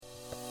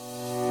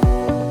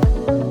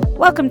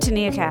Welcome to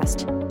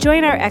Neocast.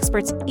 Join our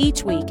experts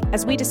each week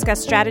as we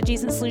discuss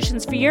strategies and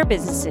solutions for your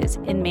businesses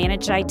in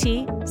managed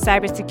IT,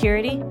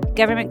 cybersecurity,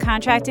 government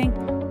contracting,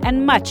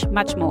 and much,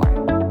 much more.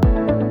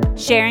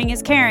 Sharing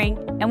is caring,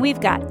 and we've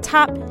got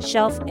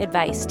top-shelf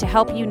advice to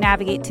help you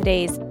navigate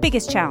today's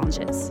biggest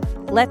challenges.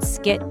 Let's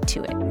get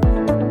to it.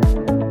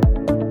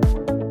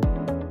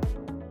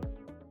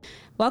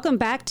 Welcome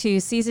back to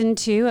Season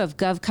 2 of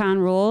GovCon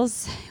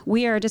Rules.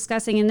 We are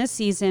discussing in this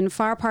season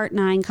FAR Part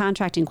 9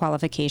 contracting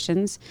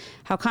qualifications,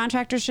 how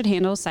contractors should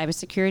handle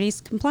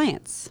cybersecurity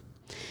compliance.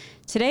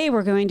 Today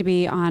we're going to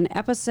be on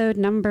episode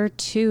number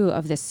 2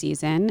 of this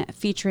season,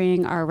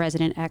 featuring our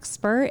resident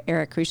expert,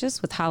 Eric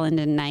Crucius with Holland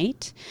 &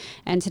 Knight.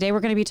 And today we're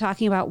going to be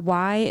talking about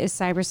why is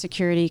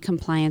cybersecurity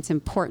compliance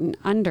important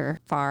under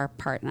FAR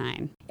Part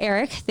 9.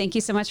 Eric, thank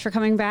you so much for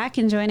coming back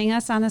and joining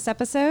us on this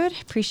episode.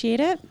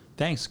 Appreciate it.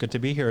 Thanks. Good to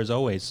be here as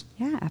always.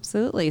 Yeah,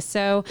 absolutely.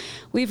 So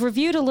we've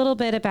reviewed a little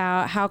bit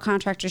about how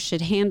contractors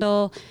should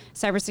handle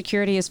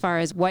cybersecurity as far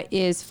as what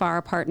is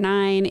FAR Part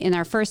 9. In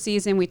our first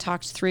season, we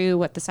talked through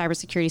what the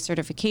cybersecurity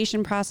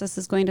certification process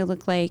is going to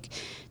look like.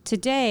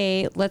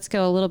 Today, let's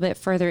go a little bit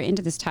further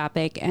into this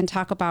topic and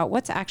talk about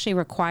what's actually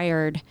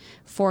required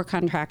for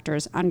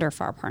contractors under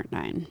FAR Part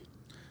 9.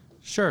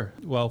 Sure.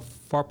 Well,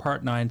 FAR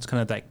Part 9 is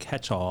kind of that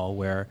catch-all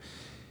where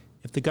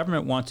if the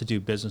government wants to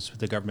do business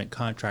with the government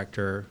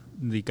contractor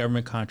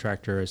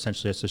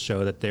essentially has to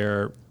show that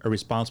they're a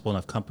responsible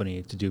enough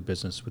company to do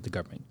business with the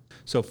government.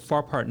 So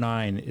FAR Part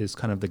 9 is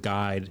kind of the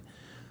guide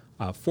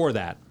for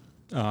that.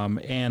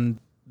 And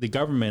the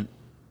government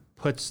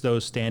puts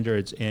those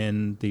standards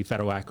in the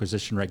Federal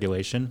Acquisition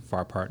Regulation,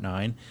 FAR Part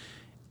 9,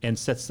 and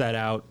sets that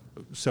out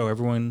so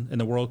everyone in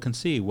the world can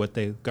see what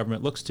the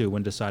government looks to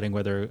when deciding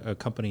whether a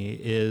company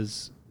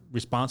is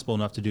responsible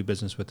enough to do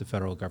business with the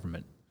federal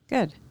government.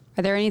 Good.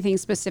 Are there anything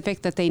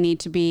specific that they need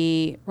to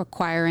be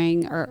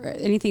requiring or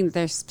anything that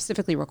they're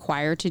specifically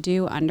required to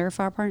do under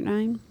FAR Part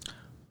 9?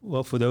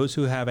 Well, for those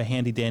who have a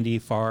handy-dandy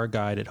FAR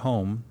guide at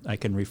home, I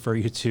can refer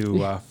you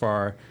to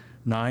FAR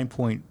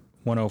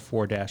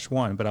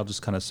 9.104-1, but I'll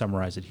just kind of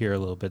summarize it here a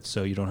little bit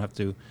so you don't have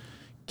to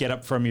get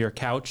up from your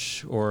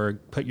couch or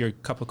put your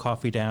cup of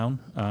coffee down.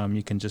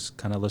 You can just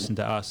kind of listen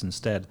to us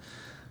instead.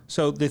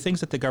 So the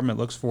things that the government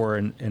looks for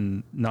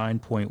in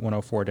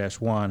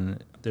 9.104-1,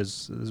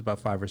 there's about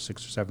 5 or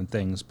 6 or 7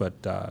 things,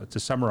 but to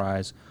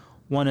summarize,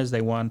 one is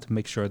they want to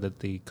make sure that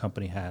the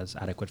company has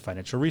adequate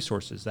financial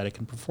resources, that it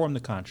can perform the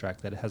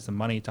contract, that it has the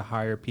money to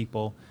hire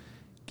people,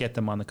 get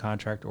them on the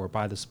contract, or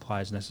buy the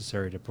supplies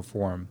necessary to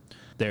perform.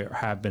 There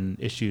have been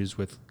issues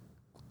with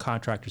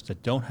contractors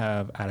that don't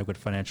have adequate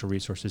financial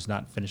resources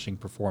not finishing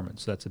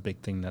performance. So that's a big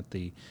thing that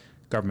the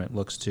government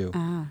looks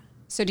to.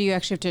 So do you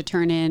actually have to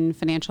turn in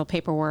financial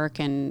paperwork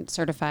and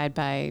certified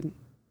by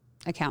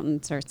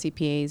accountants or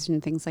CPAs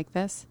and things like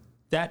this?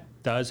 That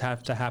does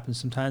have to happen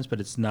sometimes, but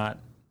it's not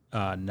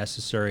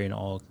necessary in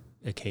all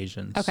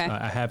occasions. Okay.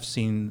 I have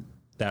seen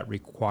that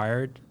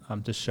required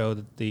to show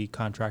that the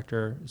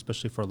contractor,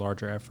 especially for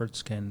larger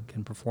efforts, can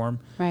perform.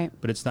 Right.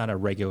 But it's not a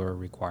regular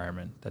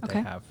requirement that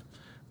they have.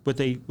 What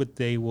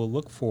they will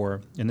look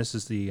for, and this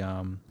is the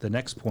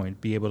next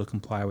point, be able to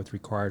comply with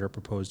required or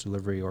proposed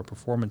delivery or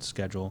performance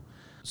schedule.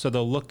 So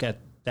they'll look at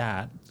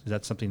that.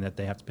 That's something that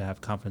they have to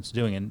have confidence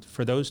doing. And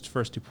for those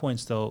first 2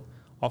 points,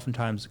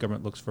 oftentimes the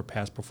government looks for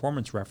past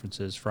performance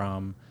references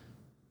from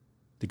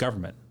the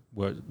government.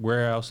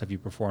 Where else have you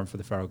performed for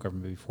the federal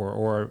government before?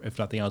 Or if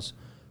nothing else,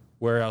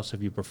 where else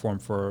have you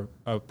performed for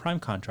a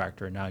prime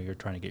contractor? Now you're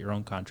trying to get your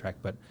own contract.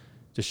 But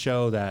to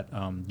show that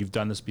you've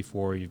done this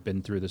before, you've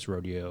been through this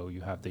rodeo,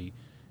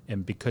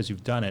 and because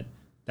you've done it,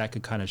 that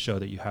could kind of show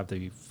that you have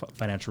the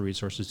financial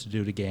resources to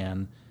do it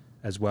again,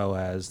 as well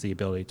as the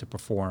ability to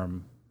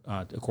perform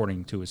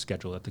according to a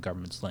schedule that the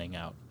government's laying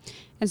out.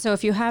 And so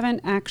if you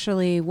haven't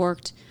actually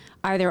worked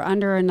either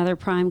under another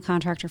prime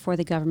contractor for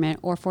the government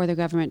or for the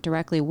government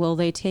directly, will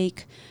they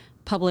take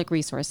public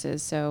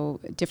resources? So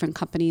different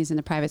companies in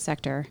the private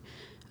sector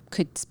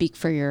could speak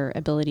for your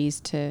abilities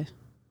to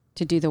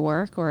do the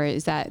work, or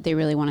is that they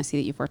really want to see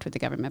that you've worked with the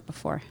government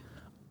before?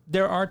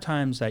 There are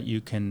times that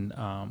you can,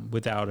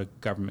 without a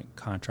government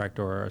contract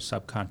or a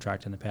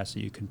subcontract in the past,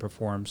 that you can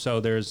perform. So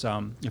there's,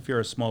 if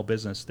you're a small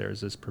business, there's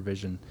this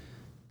provision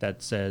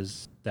that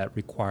says that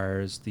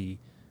requires the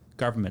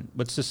government.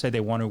 Let's just say they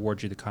want to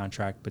award you the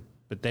contract, but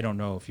they don't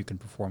know if you can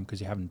perform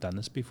because you haven't done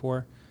this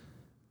before.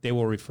 They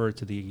will refer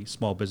to the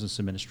Small Business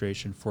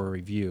Administration for a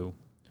review.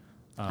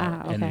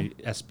 And the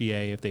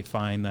SBA, if they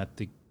find that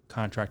the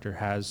contractor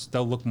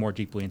they'll look more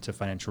deeply into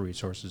financial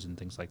resources and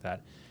things like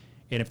that.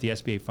 And if the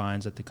SBA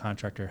finds that the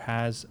contractor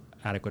has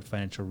adequate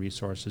financial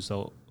resources,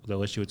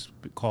 they'll issue what's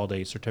called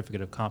a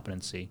certificate of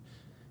competency,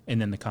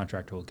 and then the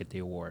contractor will get the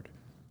award.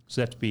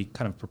 So they have to be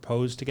kind of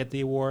proposed to get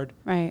the award.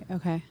 Right.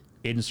 Okay.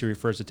 Agency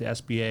refers it to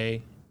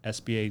SBA.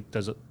 SBA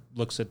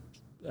looks at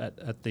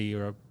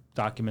the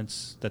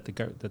documents that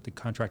the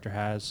contractor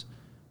has,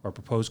 or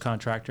proposed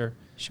contractor.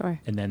 Sure.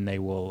 And then they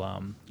will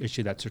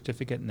issue that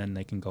certificate, and then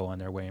they can go on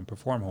their way and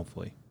perform,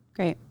 hopefully.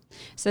 Great.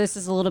 So this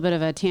is a little bit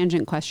of a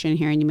tangent question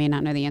here, and you may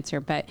not know the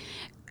answer, but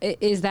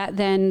Is that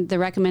then the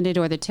recommended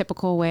or the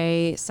typical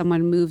way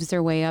someone moves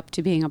their way up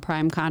to being a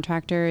prime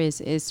contractor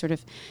is sort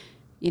of,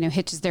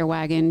 hitches their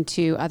wagon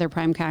to other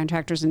prime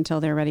contractors until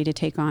they're ready to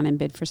take on and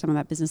bid for some of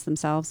that business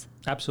themselves?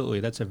 Absolutely.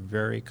 That's a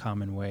very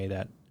common way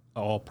that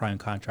all prime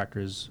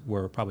contractors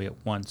were probably at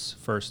once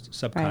first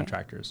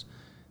subcontractors. Right.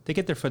 They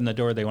get their foot in the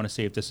door. They want to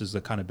see if this is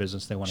the kind of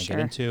business they want to get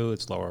into.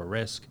 It's lower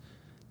risk.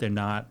 They're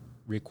not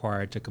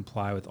required to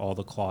comply with all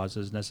the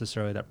clauses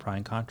necessarily that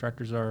prime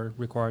contractors are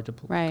required to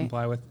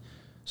comply with.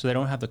 So they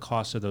don't have the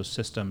cost of those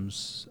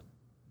systems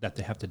that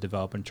they have to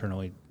develop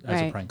internally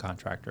as a prime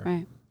contractor.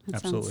 Right.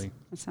 Absolutely.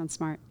 That sounds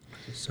smart.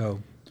 So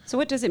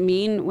what does it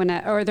mean when,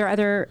 or are there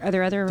other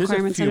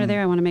requirements under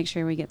there? I want to make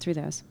sure we get through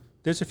those.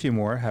 There's a few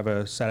more. Have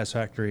a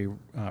satisfactory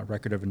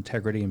record of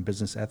integrity and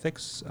business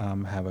ethics.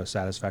 Have a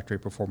satisfactory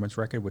performance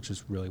record, which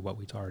is really what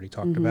we already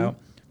talked about.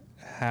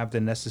 Have the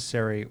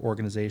necessary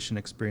organization,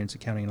 experience,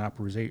 accounting,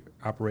 and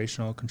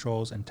operational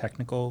controls and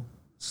technical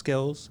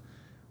skills,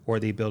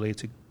 or the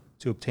ability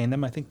to obtain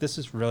them. I think this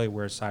is really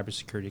where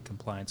cybersecurity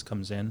compliance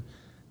comes in.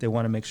 They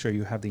want to make sure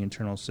you have the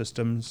internal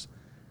systems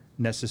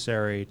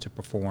necessary to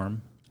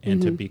perform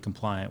and to be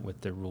compliant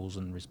with the rules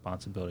and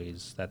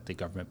responsibilities that the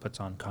government puts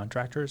on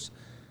contractors.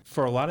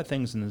 For a lot of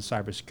things in the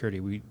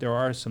cybersecurity, there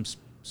are some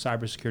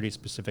cybersecurity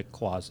specific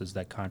clauses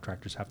that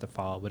contractors have to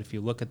follow. But if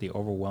you look at the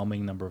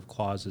overwhelming number of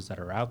clauses that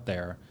are out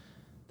there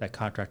that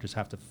contractors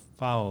have to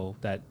follow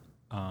that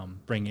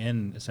bring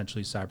in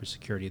essentially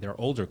cybersecurity, they're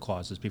older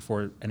clauses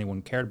before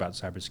anyone cared about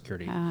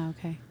cybersecurity.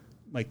 Okay.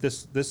 Like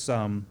this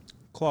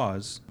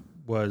clause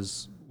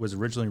was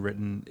originally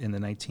written in the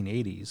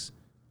 1980s,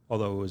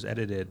 although it was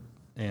edited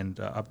and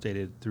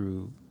updated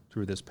through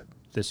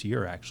this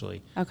year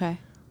actually. Okay.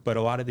 But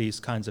a lot of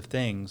these kinds of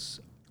things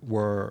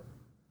were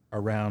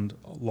around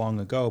long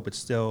ago, but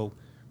still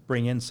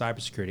bring in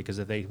cybersecurity, because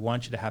if they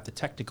want you to have the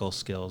technical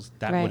skills,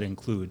 that would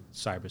include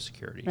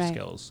cybersecurity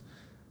skills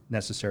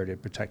necessary to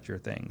protect your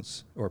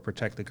things or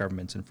protect the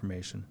government's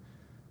information.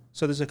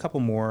 So there's a couple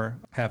more.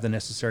 Have the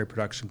necessary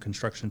production,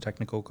 construction,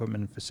 technical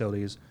equipment and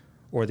facilities,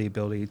 or the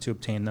ability to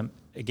obtain them.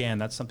 Again,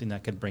 that's something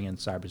that could bring in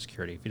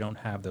cybersecurity. If you don't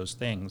have those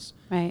things,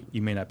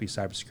 you may not be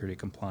cybersecurity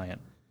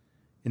compliant.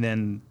 And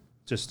then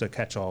just a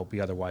catch-all, be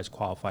otherwise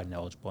qualified and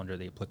eligible under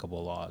the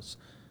applicable laws.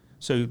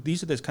 So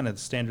these are the kind of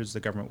standards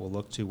the government will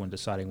look to when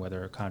deciding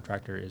whether a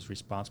contractor is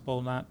responsible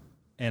or not.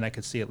 And I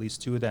could see at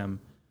least two of them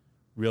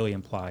really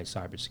imply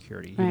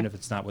cybersecurity, even if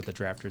it's not what the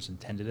drafters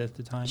intended at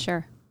the time.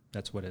 Sure.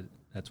 That's what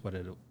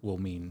it will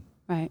mean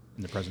in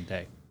the present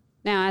day.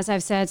 Now, as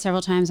I've said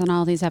several times on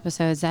all these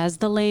episodes, as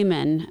the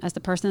layman, as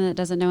the person that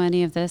doesn't know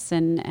any of this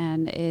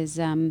and is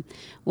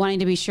wanting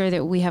to be sure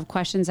that we have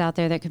questions out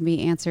there that can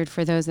be answered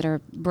for those that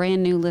are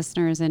brand new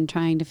listeners and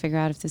trying to figure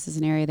out if this is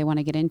an area they want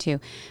to get into.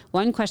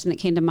 One question that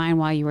came to mind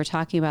while you were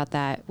talking about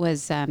that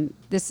was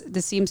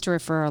this seems to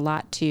refer a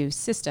lot to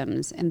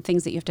systems and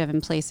things that you have to have in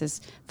place as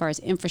far as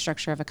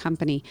infrastructure of a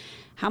company.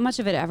 How much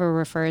of it ever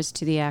refers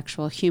to the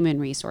actual human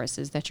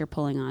resources that you're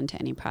pulling on to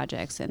any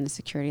projects and the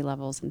security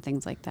levels and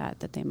things like that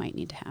they might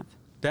need to have?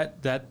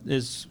 That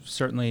is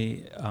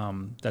certainly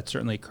that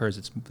certainly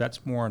occurs.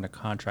 That's more on a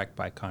contract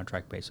by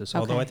contract basis.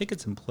 Although I think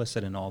it's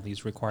implicit in all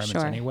these requirements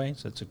anyway.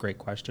 So it's a great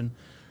question,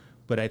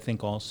 but I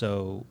think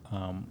also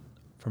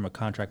from a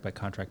contract by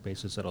contract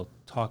basis, it'll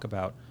talk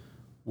about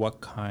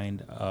what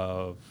kind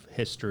of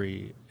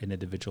history an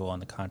individual on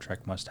the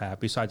contract must have,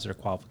 besides their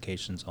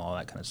qualifications and all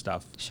that kind of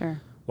stuff. Sure.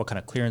 What kind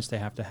of clearance they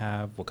have to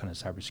have, what kind of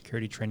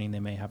cybersecurity training they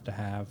may have to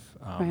have,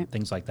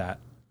 things like that.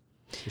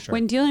 Sure.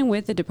 When dealing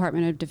with the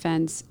Department of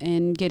Defense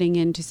and getting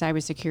into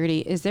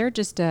cybersecurity, is there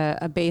just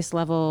a base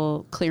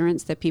level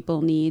clearance that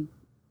people need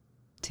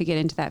to get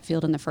into that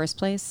field in the first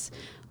place?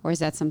 Or is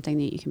that something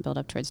that you can build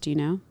up towards? Do you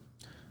know?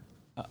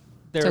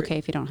 It's okay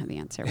if you don't have the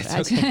answer. It's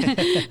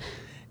okay.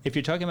 If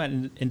you're talking about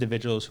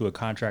individuals who a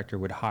contractor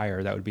would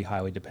hire, that would be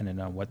highly dependent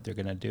on what they're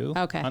going to do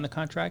on the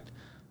contract.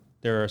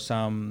 There are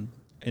some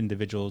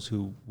individuals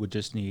who would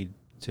just need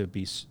to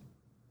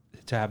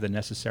have the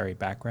necessary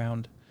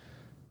background.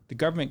 The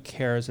government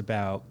cares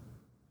about,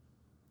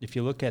 if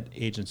you look at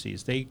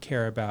agencies, they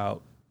care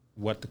about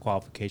what the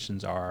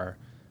qualifications are,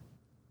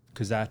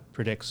 because that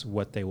predicts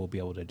what they will be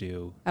able to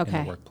do in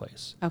the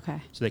workplace.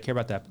 Okay. So they care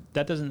about that.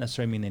 That doesn't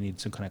necessarily mean they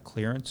need some kind of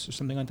clearance or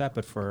something like that,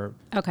 but for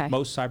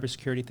most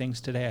cybersecurity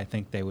things today, I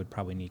think they would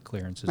probably need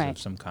clearances of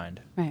some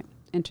kind. Right.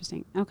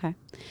 Interesting. Okay.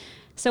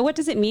 So what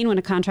does it mean when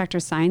a contractor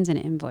signs an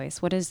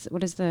invoice? What is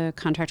the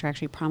contractor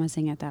actually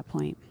promising at that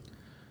point?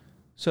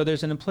 So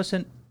there's an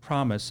implicit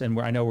promise, and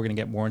I know we're going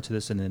to get more into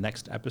this in the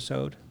next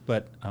episode,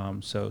 but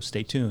so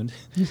stay tuned.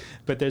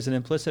 But there's an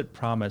implicit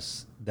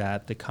promise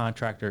that the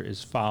contractor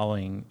is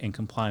following and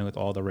complying with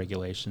all the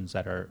regulations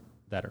that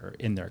are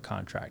in their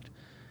contract.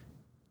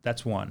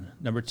 That's one.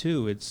 Number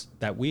two, it's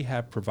that we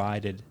have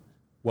provided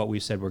what we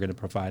said we're going to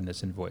provide in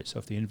this invoice. So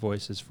if the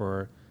invoice is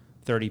for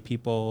 30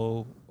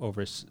 people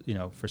over,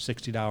 for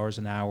 $60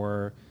 an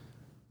hour,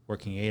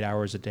 working 8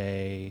 hours a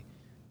day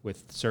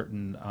with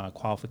certain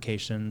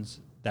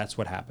qualifications, that's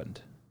what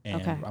happened.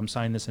 And I'm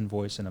signing this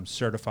invoice and I'm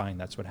certifying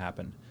that's what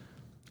happened.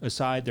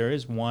 There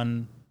is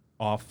one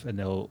off, and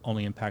they'll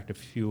only impact a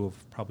few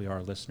of probably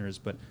our listeners,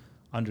 but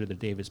under the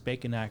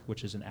Davis-Bacon Act,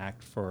 which is an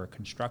act for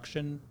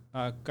construction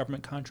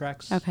government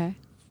contracts. Okay.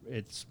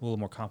 It's a little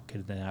more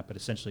complicated than that, but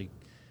essentially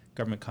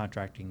government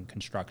contracting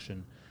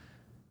construction,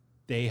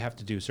 they have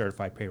to do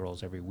certified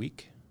payrolls every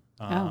week.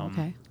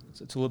 Okay.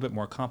 It's a little bit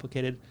more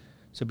complicated.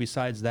 So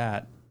besides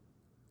that,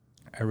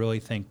 I really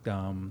think,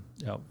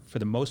 for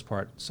the most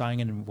part,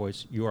 signing an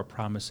invoice, you are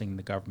promising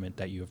the government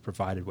that you have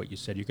provided what you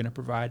said you're going to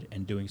provide,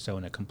 and doing so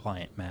in a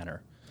compliant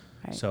manner.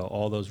 Right. So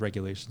all those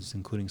regulations,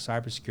 including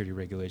cybersecurity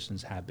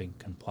regulations, have been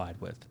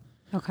complied with.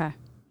 Okay.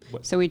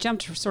 So we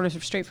jumped sort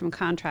of straight from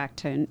contract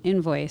to an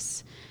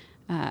invoice.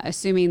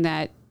 Assuming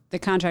that the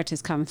contract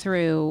has come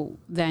through,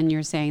 then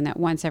you're saying that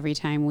once every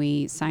time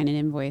we sign an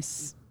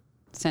invoice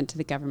sent to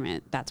the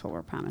government, that's what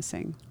we're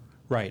promising.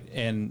 Right.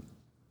 And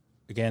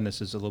again,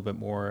 this is a little bit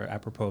more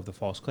apropos of the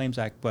False Claims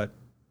Act, but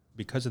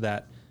because of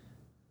that,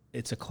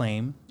 it's a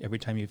claim every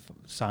time you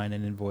sign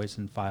an invoice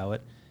and file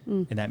it.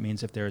 And that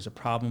means if there is a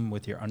problem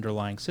with your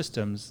underlying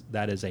systems,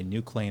 that is a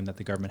new claim that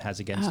the government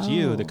has against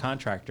you, the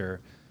contractor,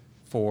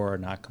 for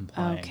not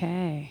complying.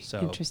 Okay.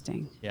 So,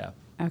 interesting. Yeah.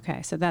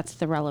 Okay. So that's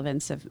the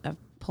relevance of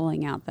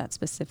pulling out that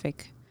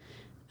specific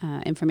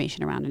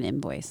information around an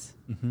invoice,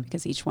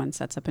 because each one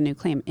sets up a new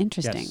claim.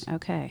 Interesting. Yes.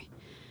 Okay.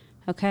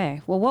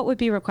 Okay. Well, what would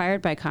be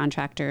required by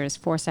contractors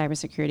for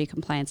cybersecurity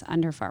compliance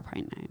under FAR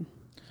Part 9?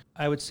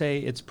 I would say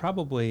it's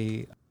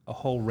probably a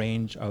whole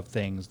range of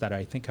things that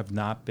I think have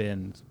not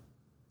been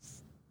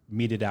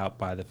meted out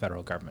by the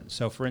federal government.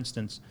 So, for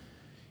instance,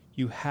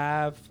 you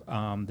have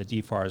the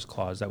DFARS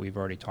clause that we've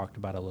already talked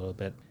about a little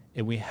bit,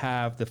 and we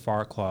have the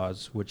FAR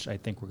clause, which I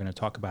think we're going to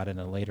talk about in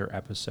a later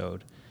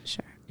episode.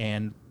 Sure.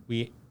 And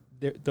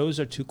those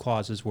are two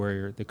clauses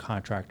where the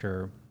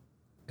contractor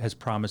is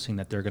promising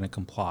that they're going to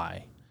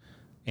comply.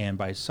 And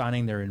by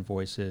signing their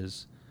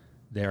invoices,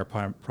 they're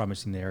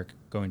promising they're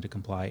going to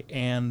comply.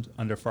 And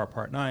under FAR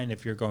Part 9,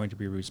 if you're going to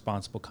be a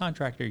responsible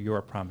contractor,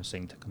 you're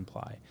promising to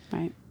comply.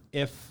 Right.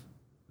 If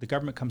the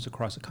government comes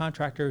across a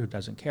contractor who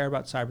doesn't care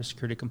about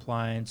cybersecurity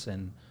compliance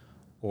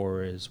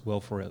or is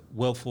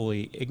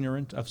willfully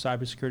ignorant of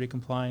cybersecurity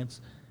compliance,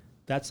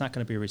 that's not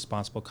going to be a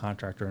responsible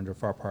contractor under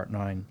FAR Part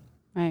 9.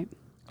 Right.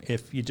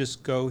 If you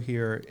just go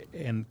here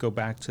and go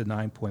back to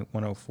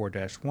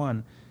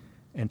 9.104-1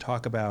 and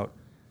talk about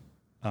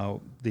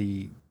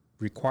the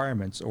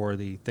requirements or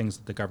the things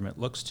that the government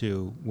looks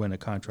to when a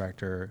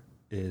contractor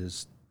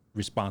is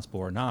responsible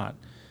or not,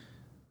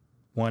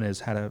 one is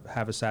how to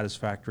have a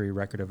satisfactory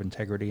record of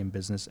integrity and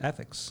business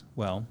ethics.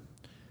 Well,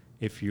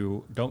 if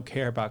you don't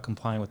care about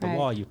complying with the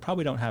law, you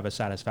probably don't have a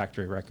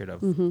satisfactory record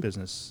of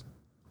business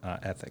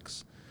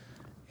ethics.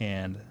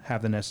 And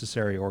have the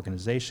necessary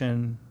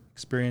organization,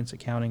 experience,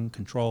 accounting,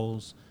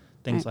 controls,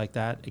 things like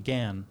that.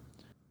 Again,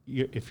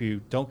 if you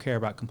don't care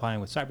about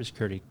complying with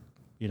cybersecurity,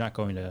 you're not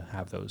going to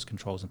have those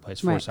controls in place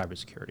for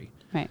cybersecurity.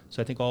 Right.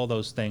 So I think all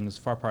those things,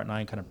 FAR Part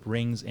 9 kind of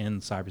brings in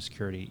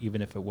cybersecurity,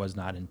 even if it was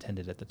not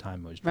intended at the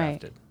time it was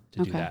drafted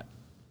to do that.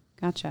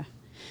 Gotcha.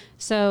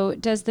 So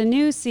does the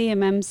new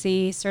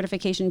CMMC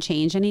certification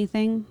change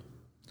anything?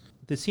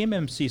 The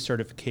CMMC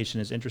certification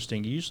is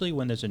interesting. Usually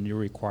when there's a new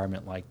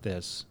requirement like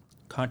this,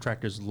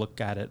 contractors look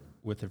at it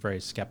with a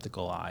very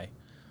skeptical eye.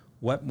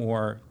 What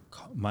more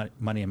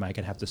money am I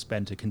going to have to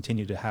spend to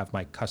continue to have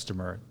my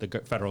customer, the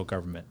federal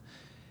government?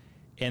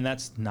 And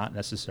that's not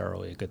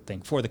necessarily a good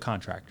thing for the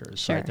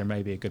contractors, right? There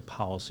may be a good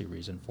policy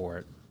reason for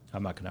it.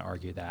 I'm not going to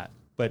argue that.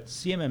 But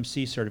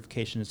CMMC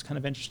certification is kind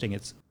of interesting.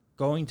 It's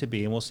going to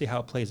be, and we'll see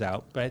how it plays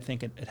out, but I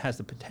think it has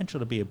the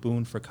potential to be a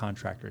boon for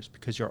contractors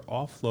because you're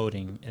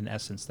offloading, in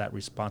essence, that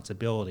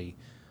responsibility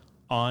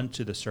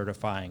onto the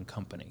certifying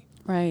company.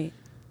 Right.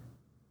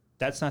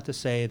 That's not to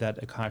say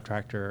that a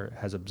contractor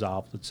has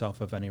absolved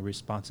itself of any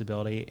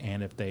responsibility,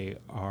 and if they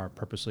are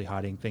purposely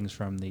hiding things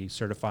from the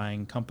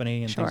certifying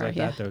company and things like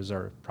that, those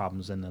are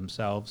problems in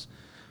themselves.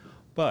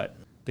 But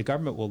the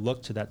government will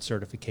look to that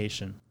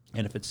certification,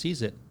 and if it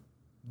sees it,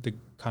 the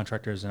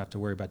contractor doesn't have to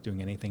worry about doing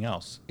anything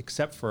else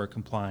except for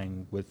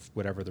complying with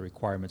whatever the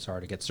requirements are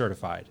to get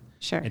certified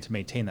and to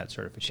maintain that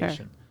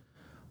certification.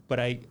 But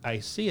I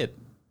see it,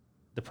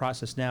 the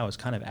process now is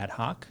kind of ad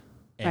hoc.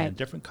 And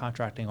different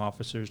contracting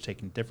officers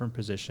taking different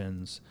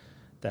positions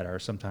that are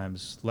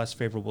sometimes less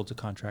favorable to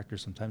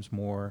contractors, sometimes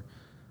more.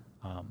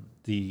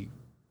 The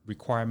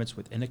requirements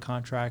within a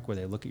contract where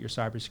they look at your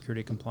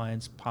cybersecurity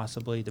compliance,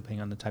 possibly,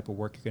 depending on the type of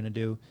work you're going to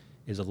do,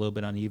 is a little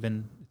bit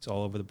uneven. It's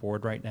all over the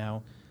board right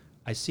now.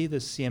 I see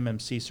this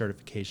CMMC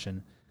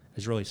certification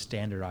as really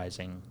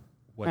standardizing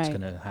what's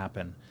going to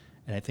happen.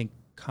 And I think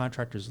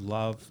contractors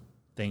love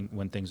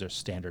when things are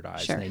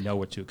standardized and they know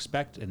what to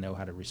expect and know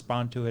how to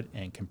respond to it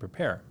and can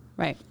prepare.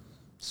 Right.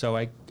 So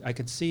I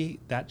could see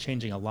that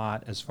changing a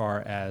lot as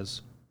far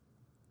as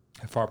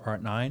FAR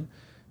Part 9,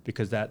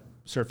 because that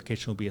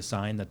certification will be a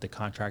sign that the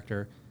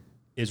contractor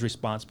is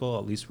responsible,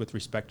 at least with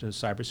respect to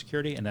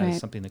cybersecurity, and that is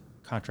something the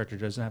contractor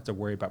doesn't have to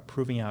worry about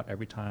proving out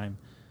every time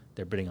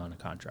they're bidding on a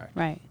contract.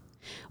 Right.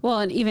 Well,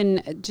 and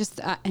even just,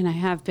 and I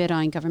have bid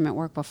on government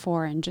work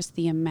before, and just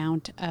the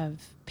amount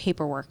of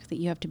paperwork that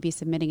you have to be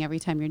submitting every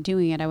time you're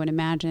doing it, I would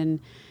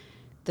imagine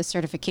the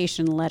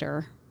certification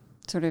letter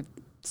sort of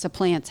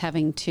supplants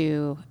having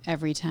to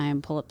every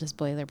time pull up this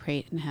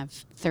boilerplate and have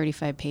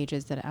 35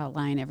 pages that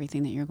outline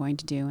everything that you're going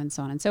to do and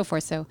so on and so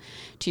forth. So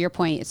to your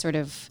point,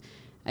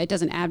 it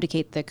doesn't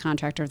abdicate the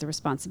contractor of the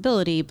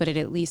responsibility, but it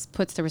at least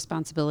puts the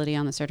responsibility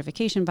on the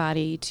certification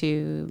body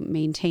to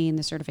maintain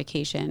the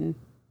certification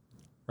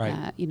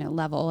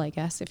level, I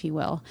guess, if you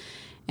will.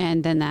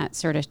 And then that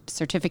sort of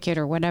certificate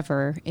or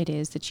whatever it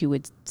is that you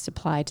would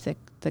supply to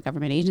the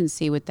government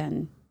agency would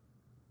then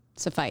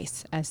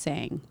suffice as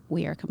saying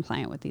we are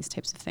compliant with these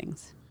types of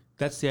things.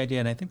 That's the idea,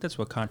 and I think that's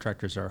what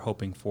contractors are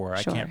hoping for.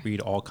 Sure. I can't read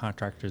all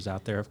contractors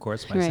out there, of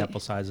course. My sample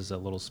size is a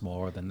little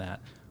smaller than that.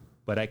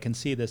 But I can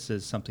see this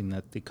as something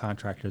that the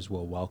contractors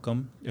will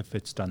welcome if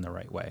it's done the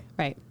right way.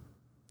 Right.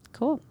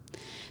 Cool.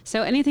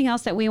 So anything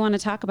else that we want to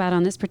talk about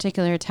on this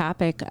particular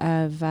topic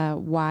of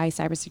why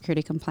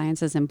cybersecurity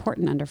compliance is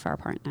important under FAR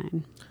Part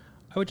 9?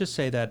 I would just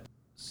say that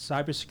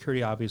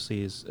cybersecurity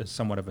obviously is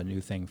somewhat of a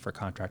new thing for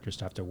contractors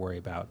to have to worry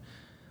about.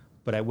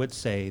 But I would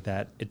say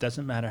that it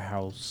doesn't matter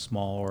how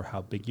small or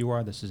how big you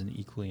are, this is an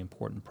equally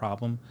important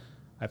problem.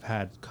 I've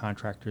had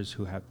contractors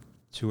who have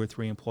 2 or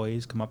 3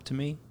 employees come up to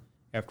me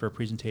after a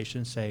presentation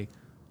and say,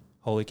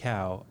 holy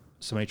cow,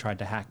 somebody tried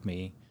to hack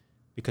me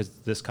because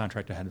this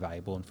contractor had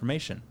valuable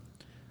information.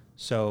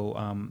 So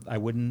I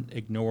wouldn't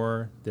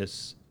ignore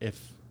this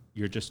if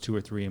you're just 2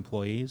 or 3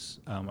 employees.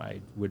 I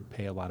would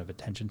pay a lot of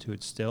attention to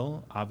it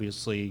still.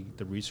 Obviously,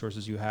 the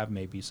resources you have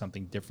may be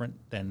something different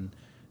than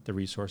the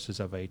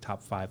resources of a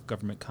top 5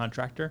 government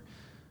contractor,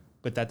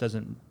 but that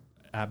doesn't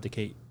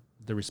abdicate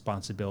the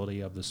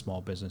responsibility of the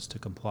small business to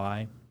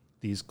comply.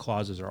 These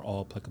clauses are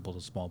all applicable to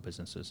small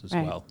businesses as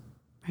well.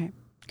 Right.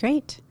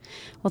 Great.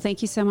 Well,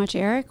 thank you so much,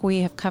 Eric.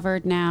 We have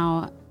covered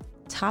now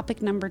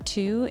topic number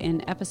 2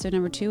 in episode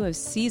number 2 of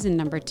season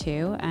number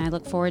 2. And I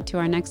look forward to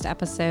our next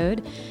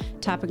episode,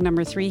 topic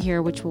number 3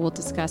 here, which will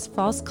discuss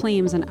false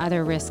claims and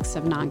other risks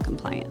of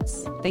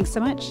noncompliance. Thanks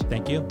so much.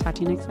 Thank you. Talk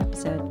to you next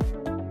episode.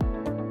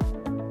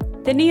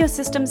 The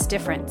Neosystems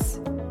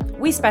difference.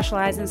 We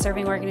specialize in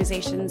serving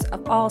organizations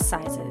of all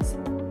sizes.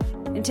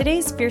 In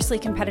today's fiercely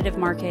competitive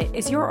market,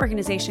 is your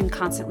organization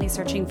constantly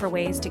searching for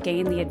ways to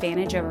gain the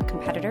advantage over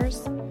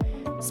competitors?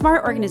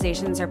 Smart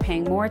organizations are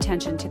paying more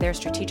attention to their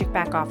strategic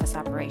back office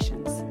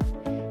operations.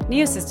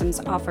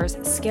 Neosystems offers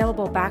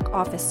scalable back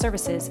office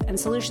services and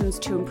solutions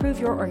to improve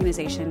your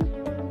organization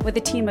with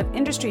a team of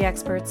industry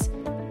experts,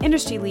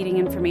 industry-leading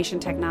information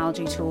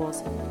technology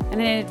tools, and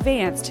an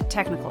advanced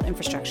technical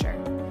infrastructure.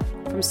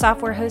 From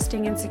software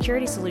hosting and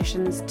security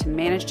solutions to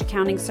managed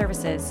accounting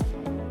services,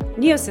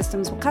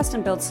 Neosystems will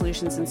custom build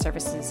solutions and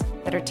services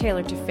that are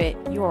tailored to fit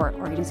your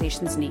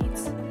organization's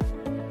needs.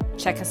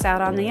 Check us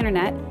out on the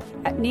internet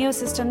at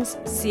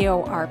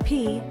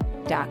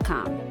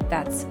neosystemscorp.com.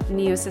 That's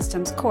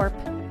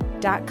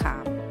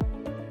neosystemscorp.com.